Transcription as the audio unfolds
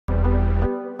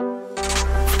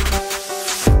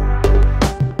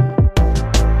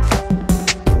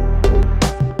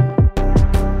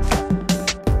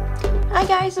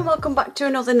welcome back to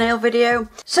another nail video.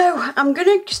 So I'm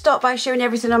going to start by showing you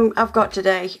everything I've got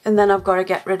today, and then I've got to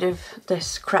get rid of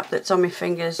this crap that's on my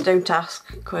fingers. Don't ask,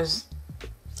 because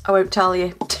I won't tell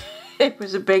you. It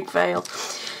was a big fail.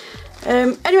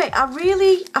 Anyway,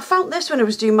 I found this when I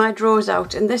was doing my drawers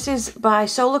out, and this is by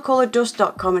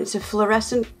solarcolourdust.com, and it's a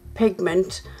fluorescent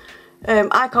pigment.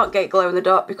 I can't get glow in the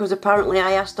dark because apparently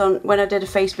I asked on when I did a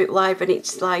Facebook Live, and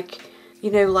it's like, you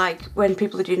know, like when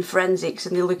people are doing forensics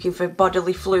and they're looking for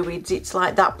bodily fluids, it's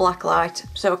like that black light.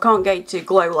 So I can't get it to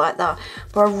glow like that.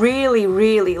 But I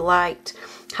really liked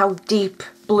how deep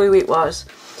blue it was.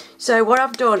 So what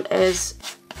I've done is,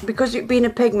 because it being a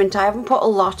pigment, I haven't put a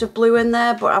lot of blue in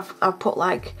there, but I've put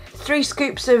like 3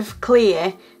 scoops of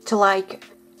clear to like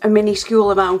a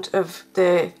minuscule amount of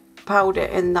the powder,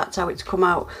 and that's how it's come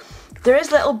out. There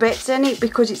is little bits in it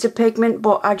because it's a pigment,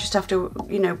 but I just have to,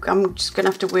 you know, I'm just going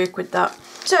to have to work with that.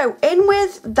 So in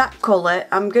with that colour,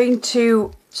 I'm going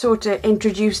to sort of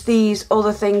introduce these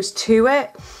other things to it.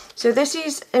 So this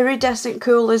is Iridescent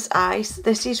Cool as Ice.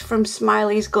 This is from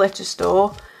Smiley's Glitter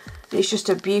Store. It's just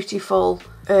a beautiful,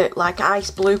 like ice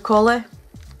blue colour.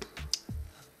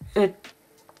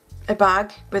 A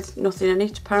bag with nothing in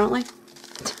it, apparently.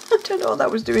 I don't know what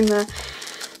that was doing there.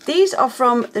 These are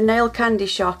from the nail candy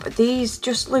shop. These,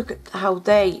 just look at how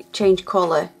they change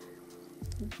colour.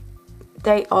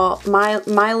 They are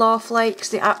Mylar flakes.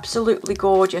 They're absolutely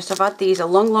gorgeous. I've had these a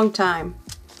long time.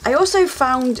 I also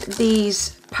found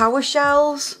these Paua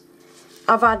shells.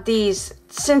 I've had these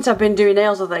since I've been doing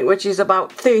nails, I think, which is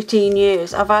about 13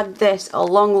 years. I've had this a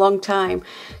long time.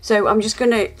 So I'm just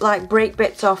going to like break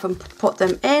bits off and put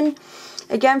them in.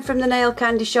 Again, from the nail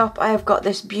candy shop, I have got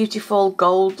this beautiful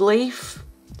gold leaf.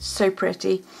 So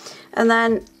pretty. And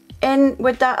then in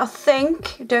with that, I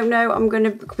think, don't know, I'm going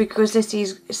to, because this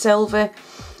is silver,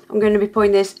 I'm going to be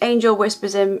putting this Angel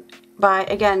Whispers in by,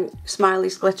 again,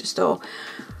 Smiley's Glitter Store.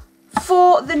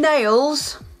 For the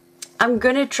nails, I'm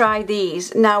going to try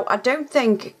these. Now, I don't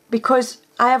think, because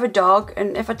I have a dog,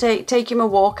 and if I take him a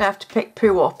walk, I have to pick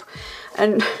poo up.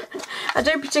 And I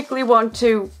don't particularly want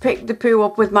to pick the poo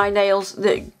up with my nails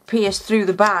that pierce through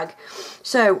the bag.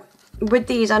 So with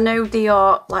these, I know they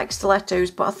are like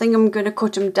stilettos, but I think I'm going to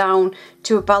cut them down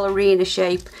to a ballerina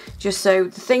shape, just so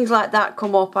the things like that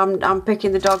come up, I'm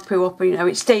picking the dog poo up, you know,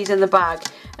 it stays in the bag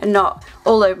and not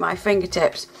all over my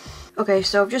fingertips. Okay,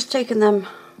 so I've just taken them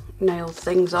nail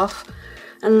things off,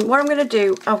 and what I'm going to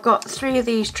do, I've got 3 of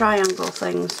these triangle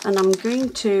things, and I'm going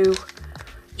to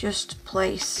just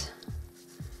place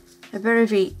a bit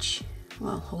of each,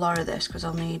 well, a lot of this because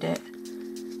I'll need it.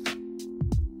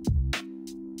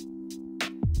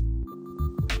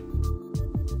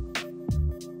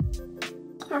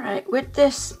 Alright, with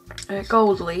this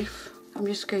gold leaf, I'm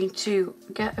just going to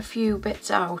get a few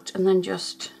bits out and then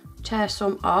just tear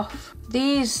some off.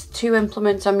 These 2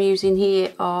 implements I'm using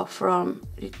here are from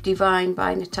Divine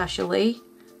by Natasha Lee.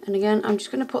 And again, I'm just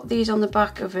going to put these on the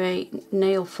back of a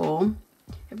nail form.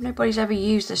 If nobody's ever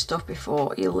used this stuff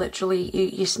before, you literally,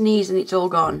 you sneeze and it's all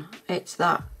gone. It's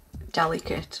that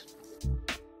delicate.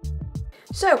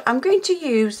 So I'm going to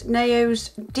use NAIO's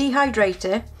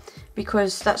Dehydrator,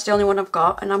 because that's the only one I've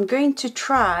got, and I'm going to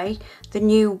try the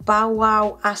new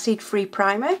WowBao acid free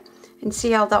primer and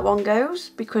see how that one goes,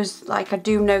 because like I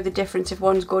do know the difference if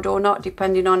one's good or not,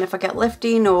 depending on if I get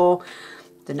lifting or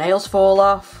the nails fall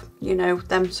off, you know,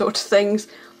 them sort of things.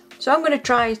 So I'm going to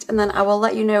try it, and then I will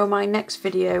let you know in my next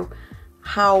video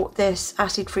how this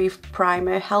acid free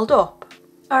primer held up.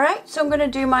 Alright, so I'm going to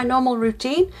do my normal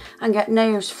routine and get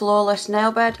NAIO's Flawless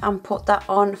Nail Bed and put that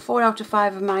on 4 out of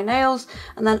 5 of my nails.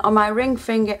 And then on my ring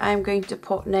finger, I'm going to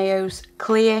put NAIO's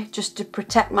Clear, just to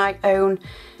protect my own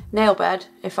nail bed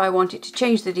if I want it to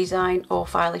change the design or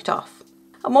file it off.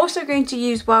 I'm also going to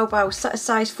use WowBao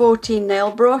size 14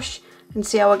 nail brush and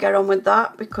see how I get on with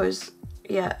that, because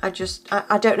yeah,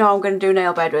 I don't know how I'm going to do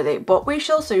nail bed with it, but we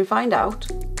shall soon find out.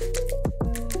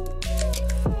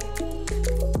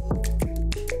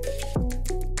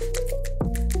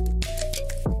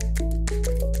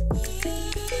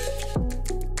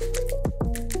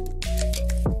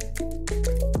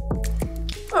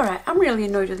 Alright, I'm really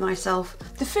annoyed with myself.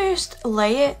 The first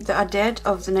layer that I did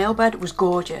of the nail bed was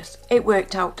gorgeous. It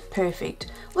worked out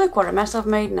perfect. Look what a mess I've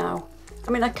made now.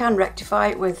 I mean, I can rectify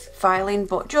it with filing,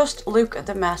 but just look at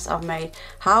the mess I've made.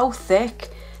 How thick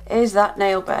is that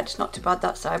nail bed? It's not too bad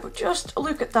that side, but just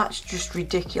look at that, it's just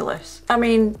ridiculous. I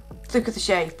mean, look at the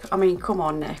shape. I mean, come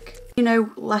on, Nick. You know,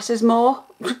 less is more.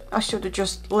 I should have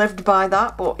just lived by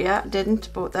that, but yeah, didn't,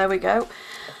 but there we go.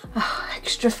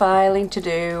 Extra filing to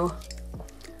do.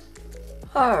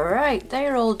 Alright,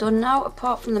 they're all done now,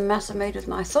 apart from the mess I made with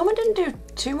my thumb. I didn't do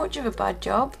too much of a bad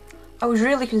job. I was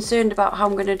really concerned about how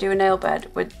I'm going to do a nail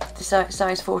bed with the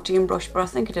size 14 brush, but I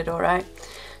think I did alright.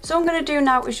 So what I'm going to do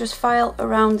now is just file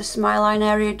around the smile line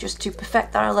area just to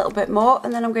perfect that a little bit more,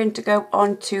 and then I'm going to go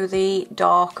on to the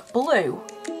dark blue.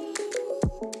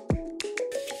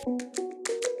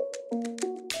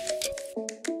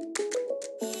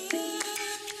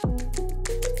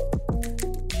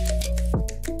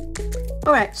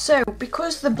 Alright, so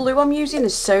because the blue I'm using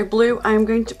is so blue, I'm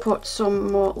going to put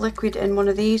some more liquid in one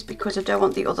of these because I don't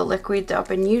want the other liquid that I've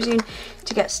been using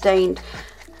to get stained.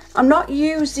 I'm not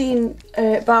using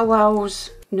WowBao's,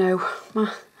 no,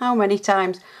 how many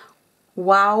times?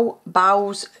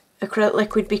 WowBao's acrylic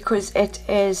liquid because it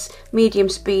is medium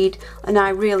speed and I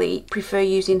really prefer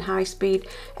using high speed.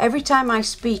 Every time I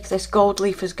speak, this gold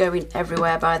leaf is going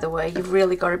everywhere, by the way. You've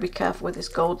really got to be careful with this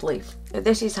gold leaf.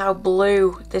 This is how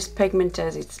blue this pigment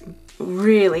is. It's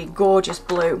really gorgeous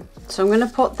blue. So I'm going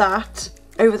to put that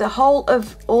over the whole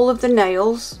of all of the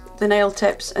nails, the nail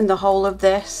tips and the whole of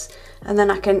this, and then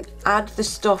I can add the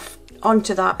stuff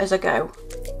onto that as I go.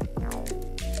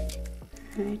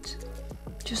 Right.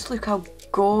 Just look how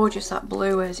gorgeous that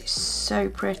blue is. It's so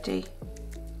pretty.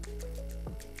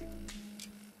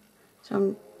 So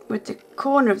I'm with the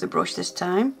corner of the brush this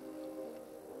time.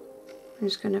 I'm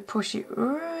just going to push it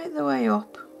right the way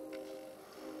up,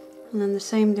 and then the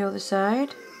same the other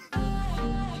side.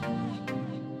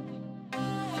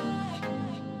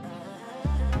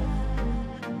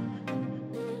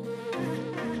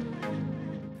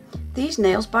 These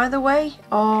nails, by the way,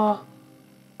 are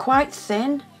quite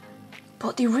thin,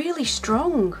 but they're really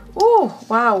strong. Oh,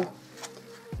 wow.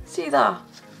 See that?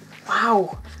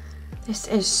 Wow. This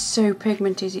is so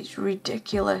pigmented, it's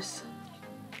ridiculous.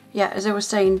 Yeah, as I was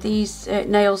saying, these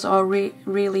nails are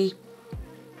really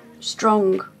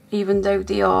strong, even though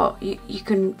they are, you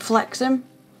can flex them.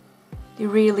 They're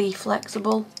really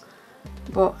flexible.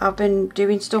 But I've been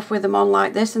doing stuff with them on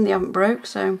like this and they haven't broke,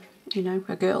 so, you know,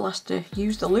 a girl has to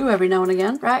use the loo every now and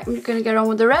again. Right, I'm going to get on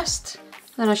with the rest.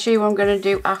 Then I'll show you what I'm going to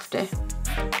do after.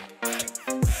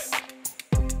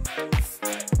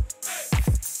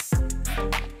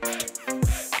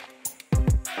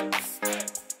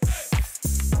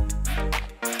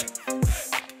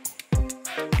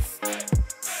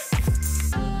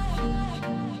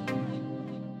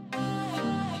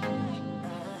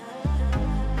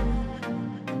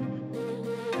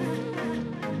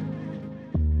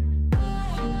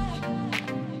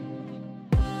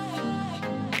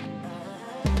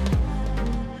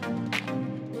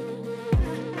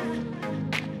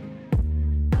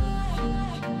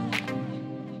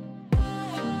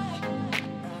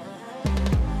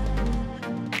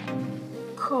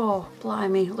 Oh,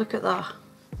 blimey, look at that.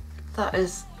 That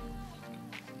is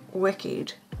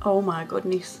wicked. Oh my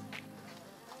goodness.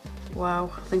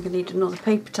 Wow, I think I need another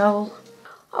paper towel.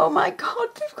 Oh my god,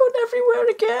 they've gone everywhere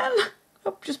again.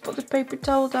 I've just put the paper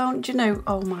towel down. Do you know,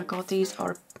 oh my god, these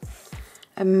are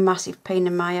a massive pain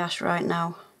in my ass right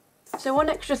now. So one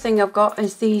extra thing I've got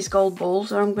is these gold balls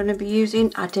that I'm going to be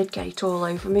using. I did get it all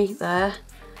over me there.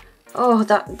 Oh,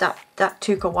 that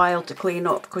took a while to clean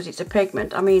up because it's a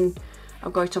pigment. I mean,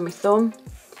 I've got it on my thumb.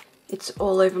 It's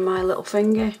all over my little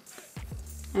finger.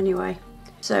 Anyway,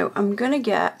 so I'm going to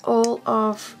get all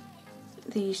of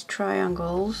these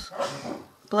triangles,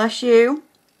 bless you,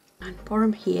 and put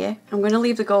them here. I'm going to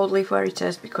leave the gold leaf where it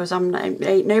is because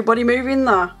ain't nobody moving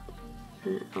there.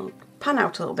 I'll pan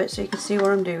out a little bit so you can see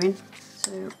what I'm doing.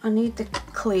 So I need the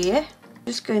clear.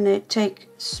 Just going to take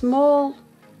small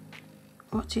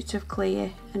watches of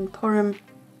clear and pour them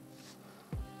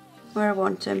where I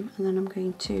want them, and then I'm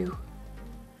going to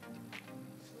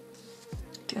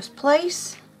just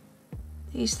place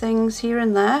these things here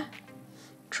and there,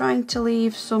 trying to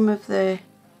leave some of the,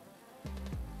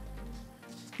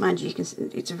 mind you, can see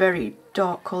it's a very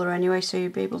dark colour anyway, so you'll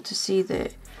be able to see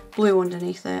the blue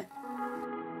underneath it.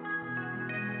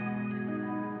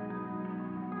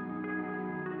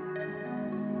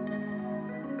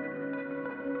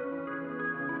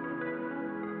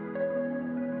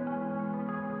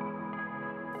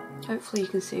 Hopefully you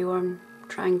can see what I'm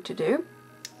trying to do.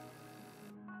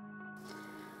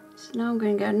 So now I'm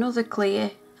going to get another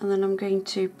clear, and then I'm going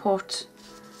to put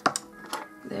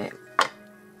the,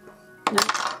 no,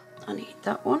 I need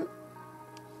that one,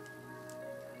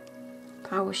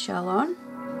 Paua shell on.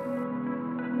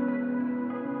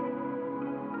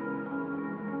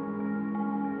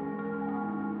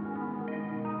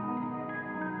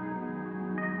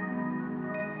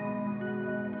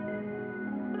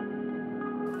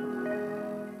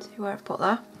 Where I've put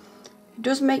that. It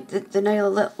does make the nail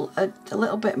a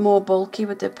little bit more bulky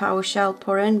with the Paua shell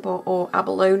put in, or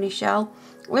abalone shell,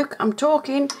 Look, I'm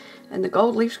talking and the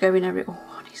gold leaf's going every... Oh,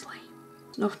 honestly.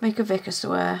 Enough to make a vicar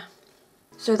swear.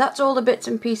 So that's all the bits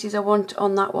and pieces I want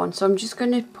on that one. So I'm just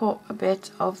going to put a bit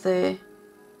of the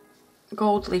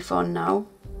gold leaf on now.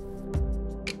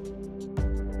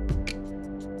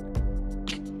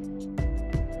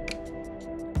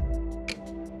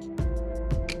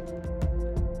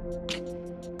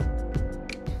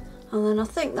 And then I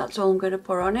think that's all I'm going to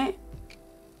put on it.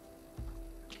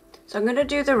 So I'm going to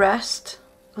do the rest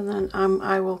and then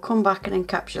I will come back and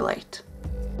encapsulate.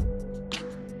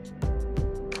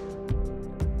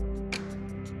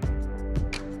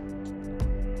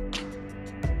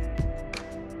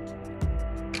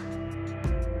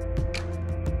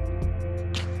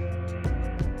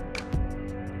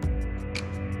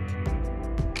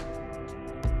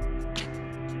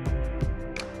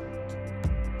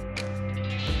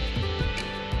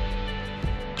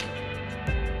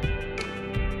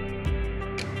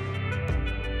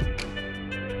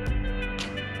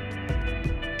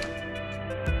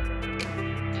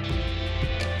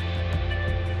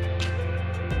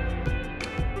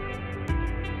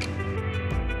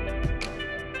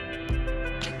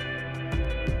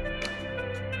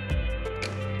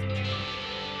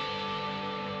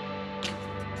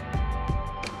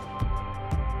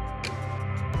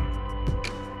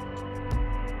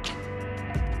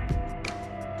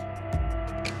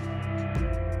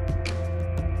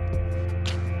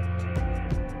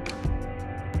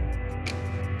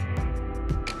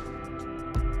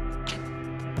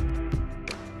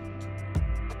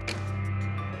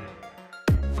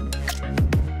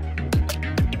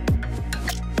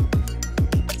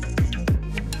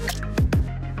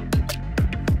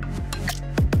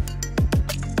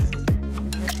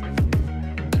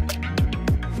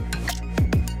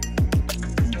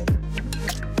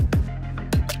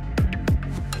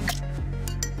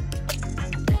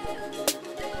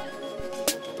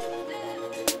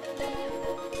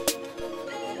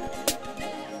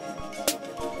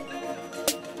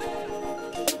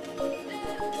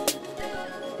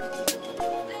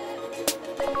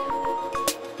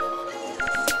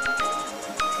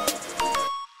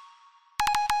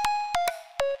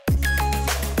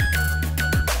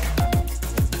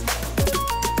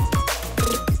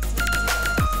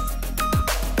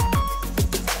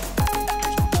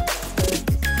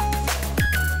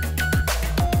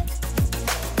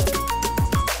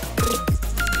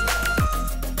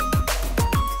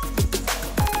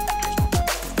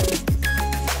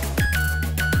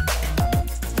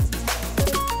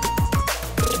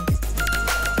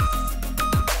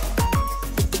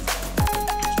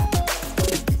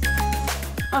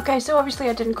 Okay, so obviously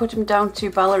I didn't cut them down to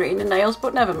ballerina nails,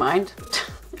 but never mind.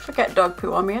 If I get dog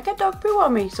poo on me, I get dog poo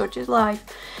on me, such is life.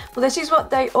 But this is what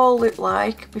they all look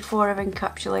like before I've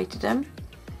encapsulated them.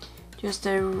 Just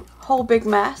a whole big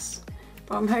mess,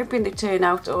 but I'm hoping they turn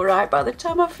out alright by the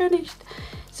time I've finished.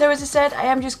 So as I said, I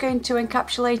am just going to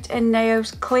encapsulate in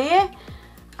NAIO's clear,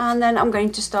 and then I'm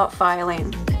going to start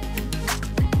filing.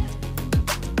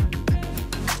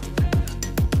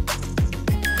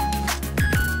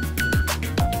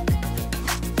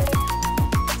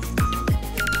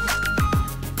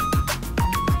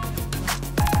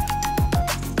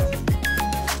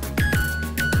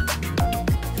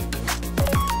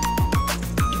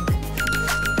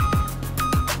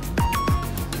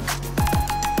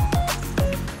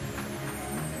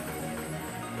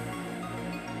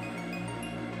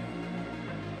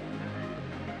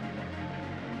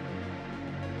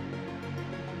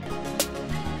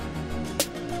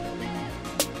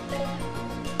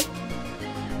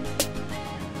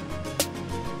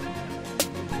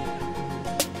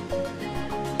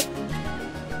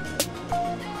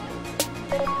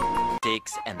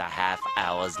 Six and a half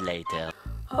hours later.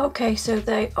 Okay, so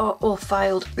they are all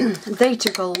filed. They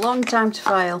took a long time to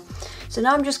file. So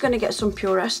now I'm just going to get some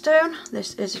pure acetone.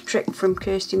 This is a trick from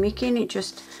Kirsty Mickey, and it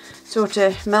just sort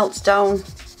of melts down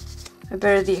a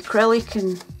bit of the acrylic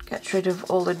and gets rid of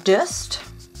all the dust.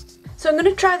 So I'm going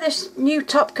to try this new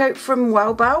top coat from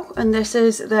WowBao, and this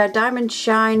is their Diamond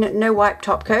Shine No Wipe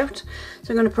top coat.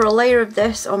 So I'm going to put a layer of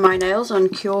this on my nails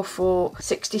and cure for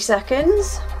 60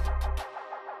 seconds.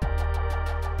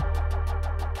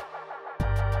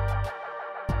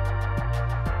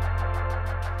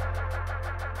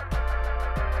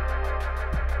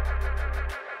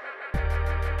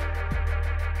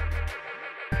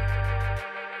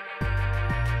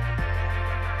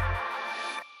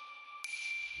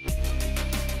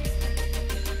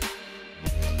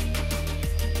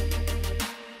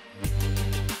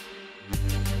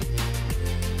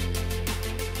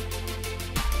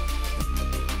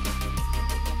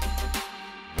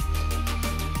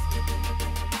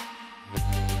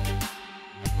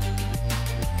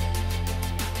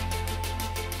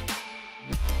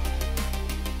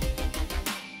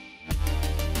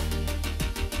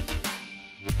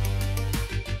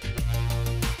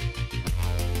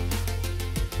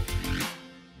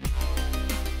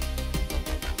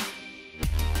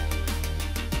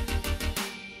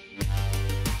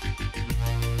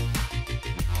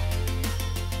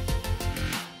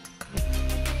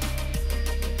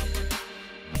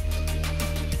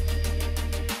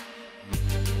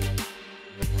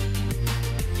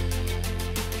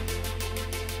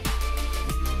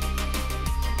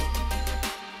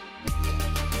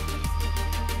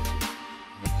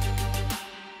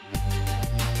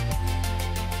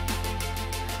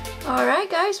 Alright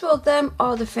guys, well them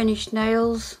are the finished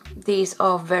nails. These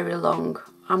are very long.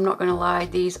 I'm not gonna lie,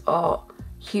 these are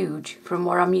huge from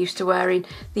what I'm used to wearing.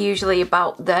 They're usually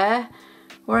about there,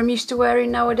 what I'm used to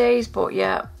wearing nowadays, but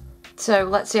yeah. So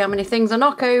let's see how many things I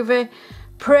knock over,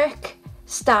 prick,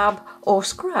 stab or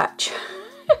scratch.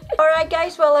 Alright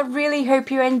guys, well I really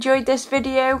hope you enjoyed this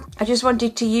video. I just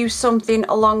wanted to use something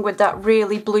along with that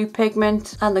really blue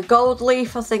pigment and the gold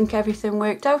leaf. I think everything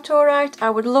worked out alright. I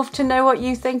would love to know what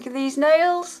you think of these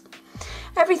nails.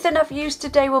 Everything I've used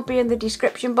today will be in the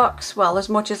description box, well, as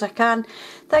much as I can.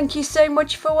 Thank you so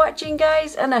much for watching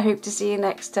guys, and I hope to see you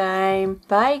next time.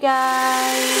 Bye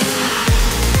guys.